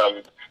away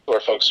from where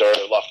folks are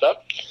locked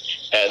up,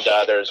 and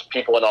there's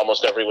people in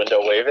almost every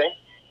window waving.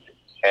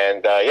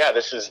 And yeah,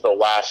 this is the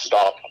last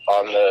stop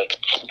on the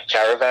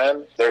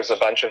caravan. There's a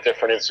bunch of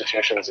different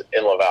institutions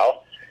in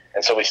Laval.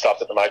 And so we stopped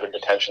at the Migrant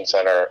Detention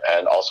Center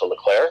and also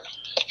Leclerc,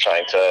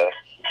 trying to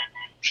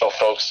show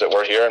folks that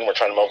we're here and we're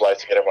trying to mobilize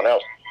to get everyone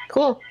out.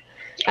 Cool.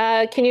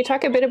 Can you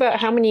talk a bit about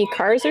how many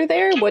cars are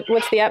there?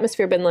 What's the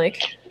atmosphere been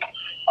like?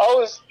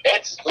 Oh,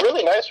 it's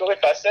really nice, really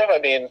festive. I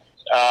mean,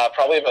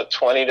 probably about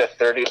 20 to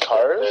 30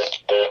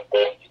 cars.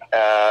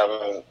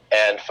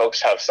 And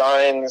folks have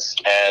signs,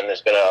 and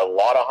there's been a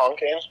lot of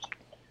honking.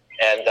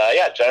 And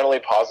yeah, generally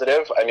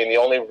positive. I mean, the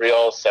only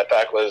real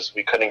setback was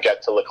we couldn't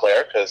get to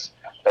Leclerc because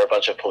there were a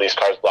bunch of police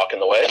cars blocking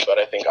the way, but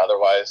I think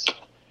otherwise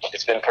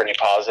it's been pretty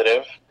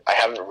positive. I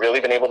haven't really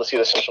been able to see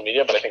the social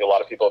media, but I think a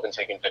lot of people have been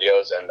taking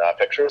videos and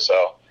pictures,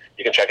 so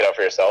you can check it out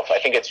for yourself. I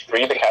think it's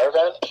Free the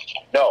Caravan?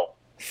 No.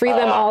 Free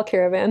Them All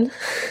Caravan.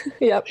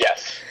 Yep.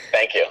 Yes.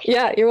 Thank you.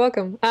 Yeah, you're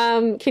welcome.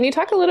 Can you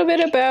talk a little bit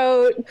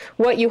about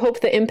what you hope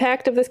the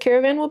impact of this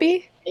caravan will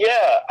be?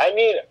 Yeah, I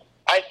mean,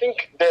 I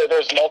think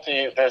there's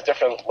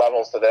different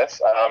levels to this.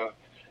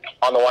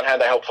 On the one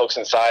hand, I hope folks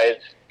inside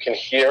can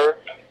hear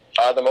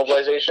the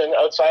mobilization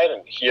outside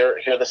and hear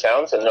the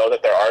sounds and know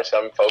that there are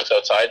some folks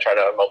outside trying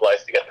to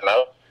mobilize to get them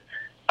out.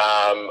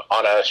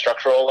 On a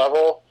structural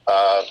level,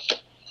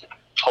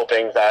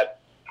 hoping that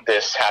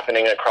this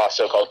happening across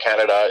so-called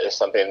Canada is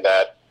something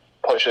that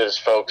pushes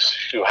folks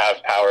who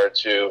have power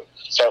to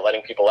start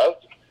letting people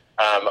out.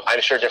 I'm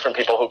sure different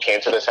people who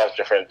came to this have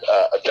different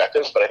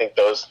objectives, but I think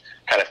those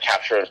kind of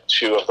capture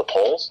 2 of the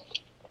poles,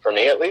 for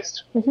me at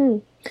least. Mm-hmm.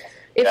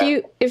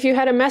 If you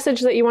had a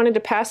message that you wanted to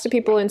pass to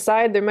people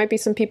inside, there might be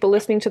some people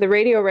listening to the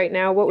radio right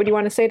now. What would you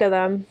want to say to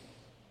them?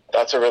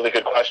 That's a really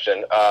good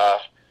question. I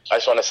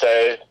just want to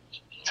say,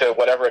 to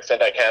whatever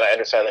extent I can, I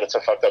understand that it's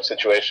a fucked up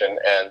situation,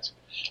 and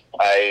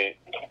I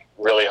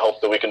really hope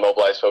that we can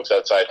mobilize folks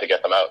outside to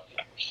get them out.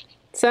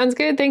 Sounds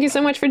good. Thank you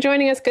so much for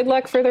joining us. Good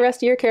luck for the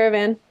rest of your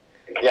caravan.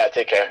 Yeah,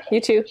 take care.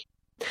 You too.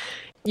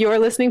 You're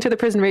listening to the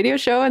Prison Radio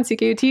Show on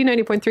CKUT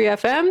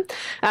 90.3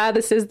 FM.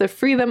 This is the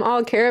Free Them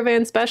All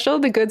Caravan special.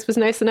 The Goods was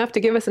nice enough to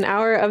give us an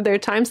hour of their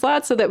time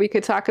slot so that we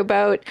could talk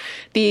about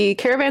the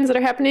caravans that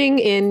are happening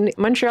in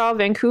Montreal,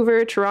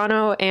 Vancouver,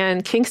 Toronto,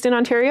 and Kingston,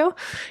 Ontario.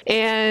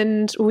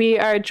 And we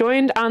are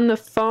joined on the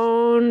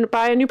phone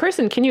by a new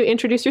person. Can you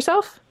introduce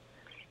yourself?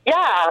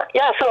 Yeah.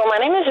 So my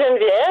name is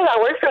Geneviève. I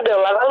work for the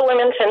Laval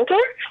Women's Center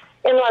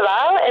in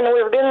Laval, and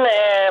we've been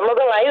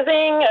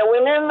mobilizing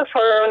women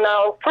for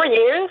now 4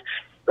 years.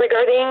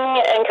 regarding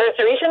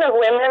incarceration of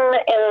women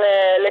in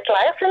the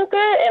Leclerc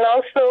Center, and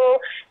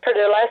also for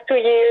the last 2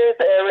 years,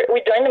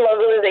 we joined the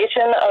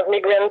mobilization of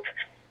migrants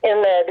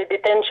in the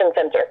detention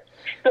center.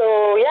 So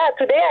yeah,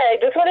 today I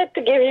just wanted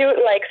to give you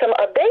like some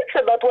updates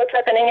about what's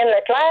happening in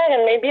Leclerc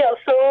and maybe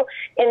also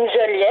in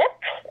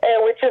Joliette,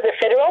 which is a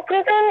federal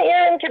prison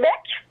here in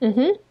Quebec.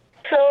 Mm-hmm.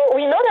 So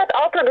we know that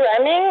all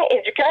programming,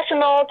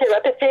 educational,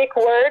 therapeutic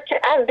work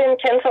has been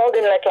canceled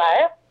in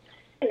Leclerc.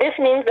 This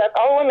means that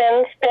all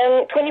women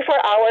spend 24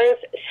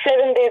 hours,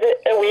 7 days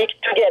a week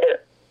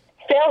together.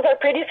 Cells are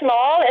pretty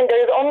small, and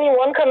there is only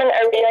one common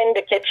area in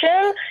the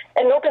kitchen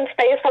and open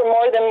space for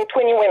more than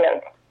 20 women.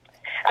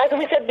 As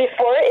we said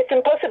before, it's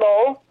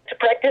impossible to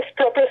practice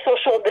proper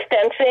social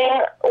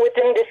distancing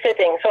within this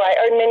setting. So I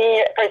heard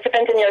many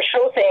participants in your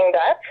show saying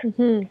that.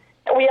 Mm-hmm.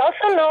 We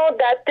also know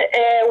that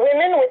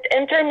women with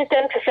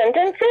intermittent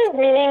sentences,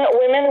 meaning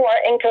women who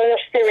are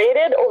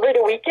incarcerated over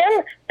the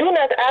weekend, do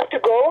not have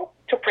to go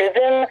to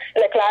prison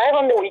Leclerc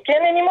on the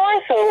weekend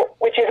anymore, so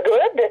which is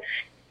good.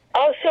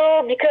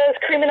 Also, because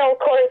criminal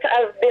courts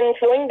have been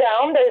slowing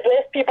down, there's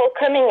less people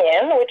coming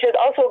in, which is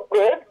also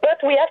good,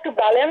 but we have to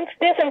balance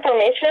this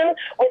information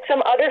with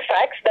some other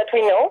facts that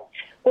we know.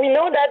 We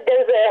know that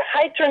there's a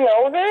high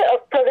turnover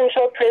of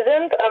provincial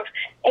prisons of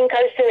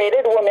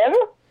incarcerated women,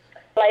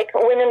 like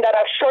women that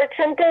have short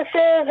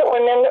sentences,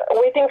 women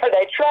waiting for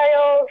their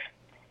trials,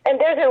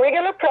 and there's a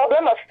regular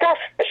problem of staff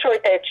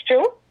shortage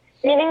too,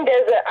 meaning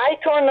there's a high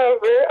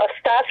turnover of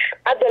staff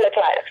at the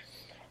Leclerc,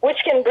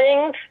 which can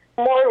bring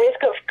more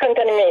risk of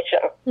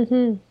contamination.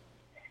 Mm-hmm.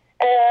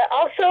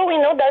 Also, we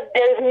know that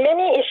there's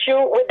many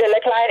issues with the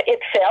Leclerc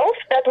itself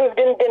that we've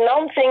been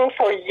denouncing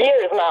for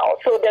years now.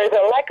 So there's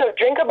a lack of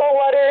drinkable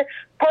water,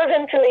 poor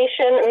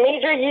ventilation,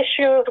 major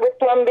issues with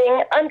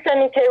plumbing,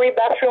 unsanitary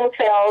bathroom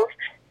cells,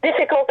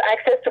 difficult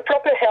access to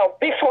proper help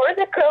before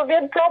the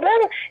COVID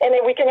problem, and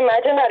we can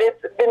imagine that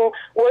it's been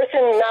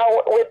worsened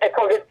now with the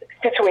COVID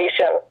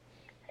situation.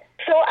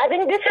 So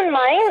having this in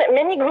mind,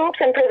 many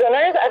groups and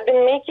prisoners have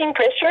been making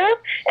pressure.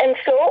 And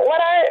so what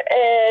are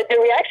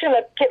the reaction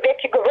of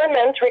Quebec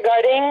government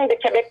regarding the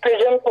Quebec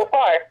prison so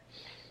far?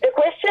 The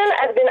question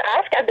has been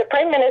asked at the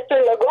Prime Minister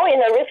Legault in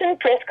a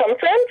recent press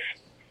conference,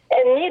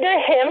 and neither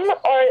him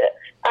or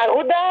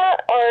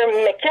Arruda or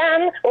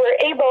McCann were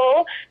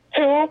able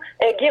to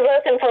give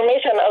us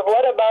information of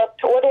what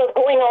was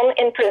going on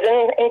in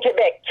prison in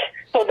Quebec.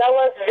 So that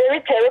was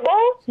very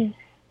terrible.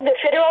 The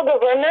federal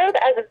government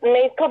has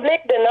made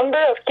public the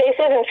number of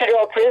cases in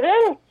federal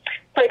prison.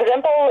 For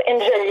example, in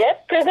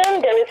Joliette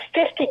prison, there is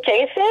 50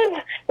 cases,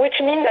 which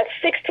means that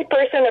 60%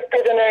 of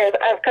prisoners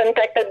have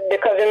contacted the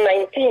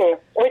COVID-19,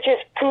 which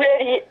is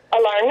pretty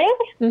alarming.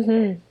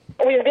 Mm-hmm.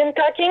 We've been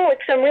talking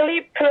with some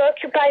really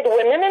preoccupied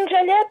women in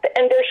Joliette,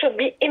 and there should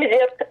be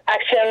immediate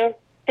action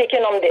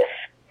taken on this.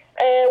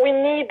 We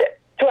need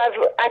to have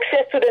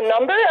access to the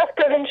number of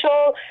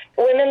provincial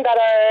women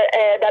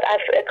that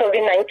have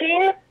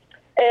COVID-19.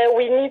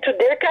 We need to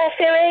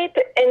decarcerate,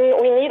 and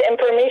we need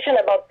information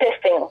about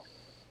testing.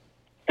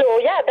 So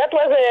yeah, that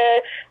was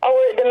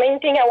the main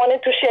thing I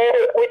wanted to share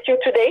with you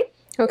today.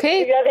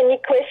 Okay. Do you have any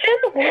questions?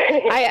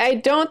 I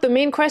don't. The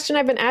main question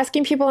I've been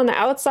asking people on the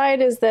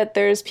outside is that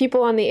there's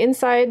people on the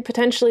inside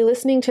potentially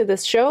listening to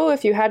this show.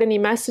 If you had any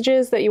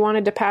messages that you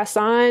wanted to pass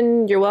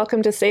on, you're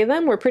welcome to say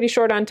them. We're pretty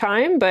short on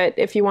time, but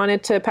if you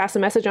wanted to pass a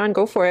message on,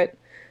 go for it.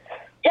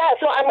 Yeah,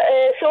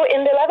 so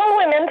in the Laval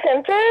Women's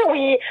Center,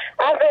 we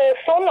have a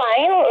phone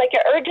line, like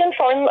an urgent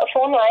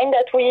phone line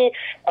that we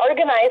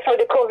organize for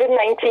the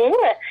COVID-19.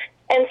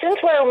 And since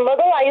we're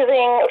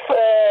mobilizing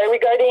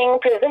regarding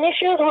prison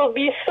issues, we'll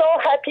be so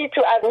happy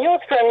to have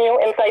news from you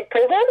inside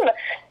prison.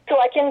 So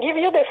I can give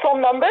you the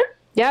phone number.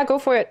 Yeah, go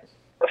for it.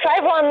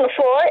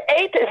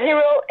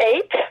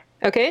 514-808.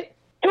 Okay.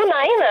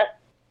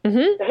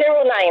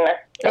 2909.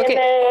 Okay.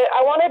 And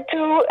I wanted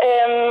to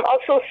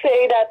also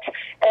say that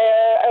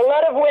a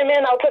lot of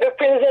women outside of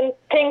prison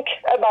think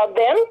about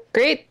them.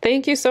 Great.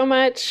 Thank you so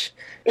much.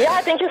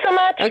 Yeah, thank you so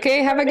much.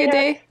 Okay, have a good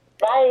day.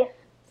 Bye.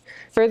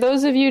 For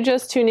those of you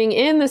just tuning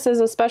in, this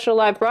is a special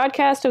live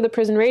broadcast of the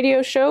Prison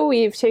Radio Show.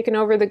 We've taken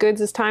over the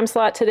Goods' time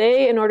slot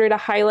today in order to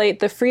highlight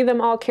the Free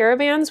Them All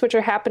caravans, which are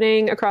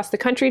happening across the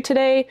country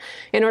today,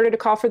 in order to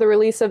call for the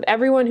release of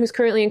everyone who's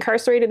currently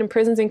incarcerated in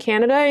prisons in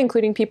Canada,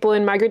 including people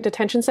in migrant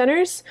detention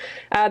centers.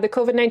 The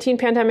COVID-19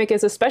 pandemic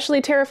is especially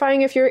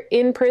terrifying if you're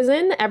in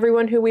prison.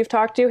 Everyone who we've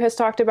talked to has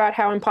talked about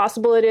how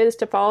impossible it is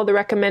to follow the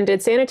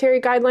recommended sanitary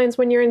guidelines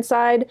when you're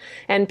inside,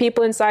 and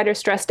people inside are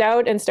stressed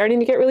out and starting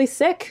to get really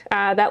sick.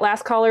 That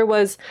last caller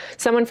was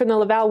someone from the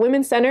Laval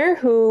Women's Center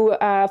who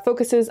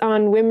focuses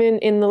on women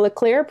in the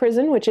Leclerc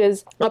prison, which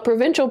is a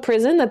provincial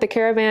prison that the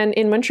caravan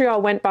in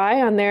Montreal went by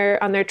on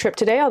their trip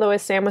today, although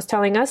as Sam was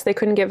telling us, they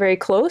couldn't get very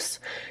close.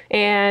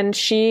 And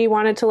she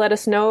wanted to let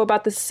us know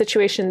about the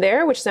situation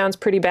there, which sounds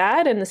pretty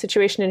bad, and the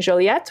situation in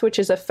Joliette, which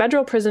is a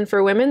federal prison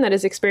for women that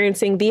is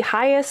experiencing the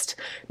highest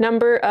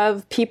number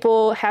of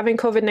people having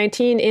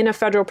COVID-19 in a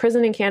federal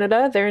prison in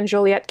Canada. They're in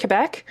Joliette,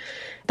 Quebec.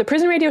 The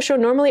Prison Radio Show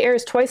normally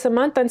airs twice a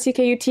month on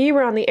CKUT. CKUT.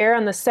 We're on the air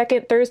on the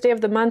second Thursday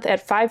of the month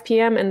at 5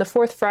 p.m. and the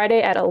fourth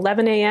Friday at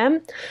 11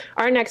 a.m.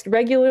 Our next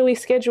regularly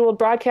scheduled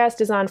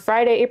broadcast is on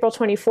Friday, April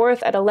 24th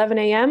at 11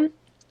 a.m.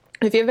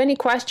 If you have any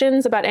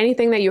questions about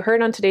anything that you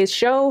heard on today's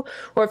show,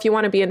 or if you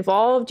want to be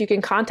involved, you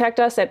can contact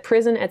us at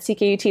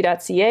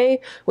prison@ckut.ca.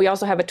 We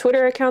also have a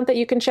Twitter account that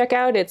you can check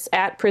out. It's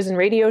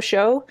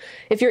 @PrisonRadioShow.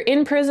 If you're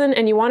in prison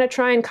and you want to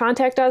try and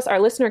contact us, our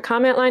listener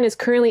comment line is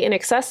currently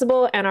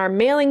inaccessible, and our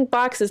mailing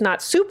box is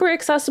not super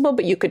accessible,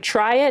 but you could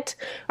try it.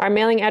 Our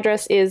mailing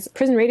address is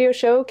Prison Radio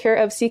Show, care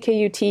of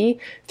CKUT,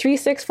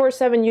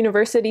 3647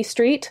 University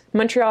Street,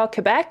 Montreal,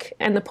 Quebec,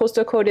 and the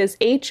postal code is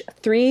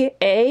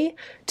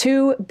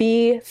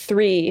H3A2B3.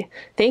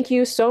 Thank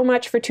you so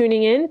much for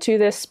tuning in to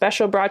this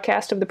special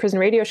broadcast of the Prison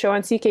Radio Show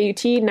on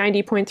CKUT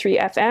 90.3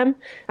 FM.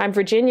 I'm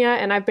Virginia,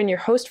 and I've been your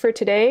host for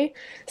today.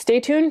 Stay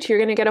tuned. You're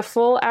going to get a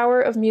full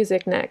hour of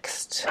music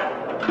next.